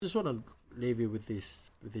Just want to leave you with this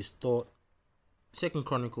thought. Second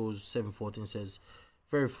Chronicles 7:14 says,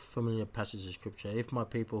 very familiar passage of scripture. If my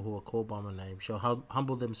people who are called by my name shall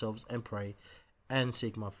humble themselves and pray and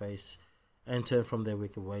seek my face and turn from their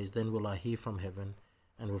wicked ways, then will I hear from heaven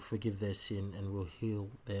and will forgive their sin and will heal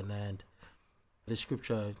their land. The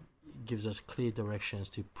scripture gives us clear directions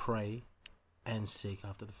to pray and seek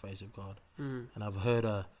after the face of God. And I've heard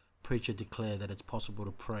a preacher declare that it's possible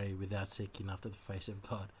to pray without seeking after the face of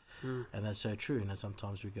God. And that's so true.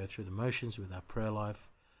 Sometimes we go through the motions with our prayer life,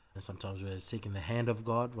 and sometimes we're seeking the hand of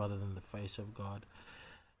God rather than the face of God.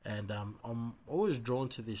 And I'm always drawn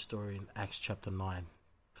to this story in Acts chapter 9.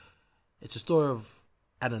 It's a story of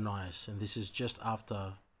Ananias, and this is just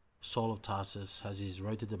after Saul of Tarsus has his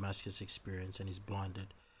road to Damascus experience and he's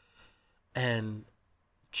blinded. And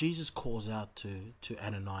Jesus calls out to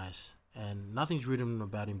Ananias, and nothing's written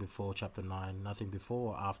about him before chapter 9, nothing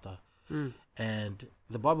before or after. And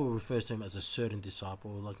the Bible refers to him as a certain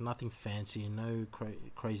disciple, like nothing fancy, no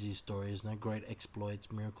crazy stories, no great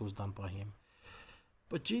exploits, miracles done by him.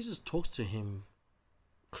 But Jesus talks to him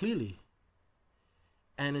clearly.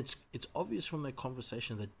 And it's obvious from their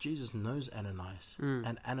conversation that Jesus knows Ananias,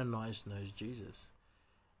 and Ananias knows Jesus.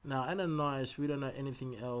 Now, Ananias, we don't know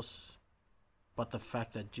anything else but the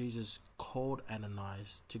fact that Jesus called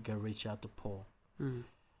Ananias to go reach out to Paul.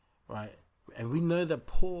 Right? And we know that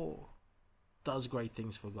Paul does great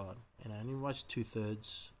things for God. And he writes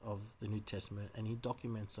 2/3 of the New Testament, and he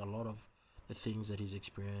documents a lot of the things that he's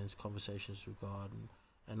experienced, conversations with God,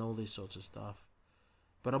 and all these sorts of stuff.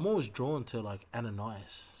 But I'm always drawn to like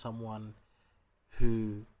Ananias, someone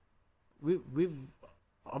who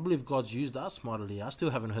I believe God's used us mightily. I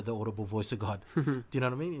still haven't heard the audible voice of God. Do you know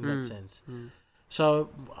what I mean? In that sense.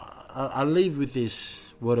 So I leave with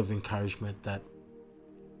this word of encouragement that,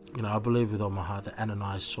 I believe with all my heart that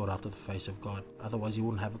Ananias sought after the face of God. Otherwise, he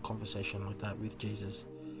wouldn't have a conversation like that with Jesus.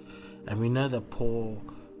 And we know that Paul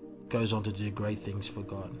goes on to do great things for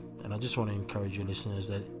God. And I just want to encourage you listeners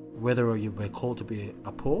that whether we're called to be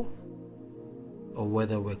a Paul or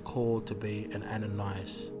whether we're called to be an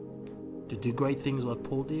Ananias, to do great things like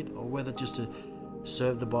Paul did, or whether just to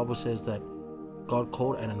serve, the Bible says that God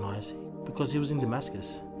called Ananias because he was in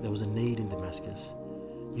Damascus. There was a need in Damascus.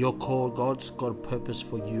 You're called, God's got a purpose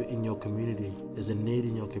for you in your community. There's a need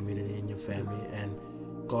in your community, in your family, and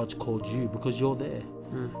God's called you because you're there.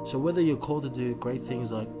 So whether you're called to do great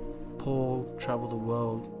things like Paul, travel the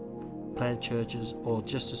world, plant churches, or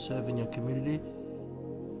just to serve in your community,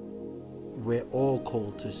 we're all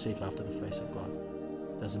called to seek after the face of God.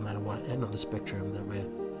 Doesn't matter what end of the spectrum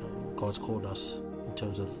that God's called us in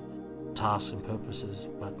terms of tasks and purposes,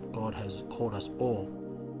 but God has called us all.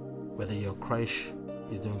 Whether you're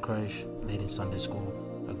you're doing creche, leading Sunday school,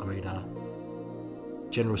 a greeter,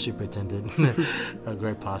 general superintendent, a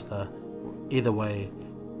great pastor, either way,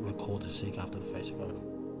 we're called to seek after the face of God.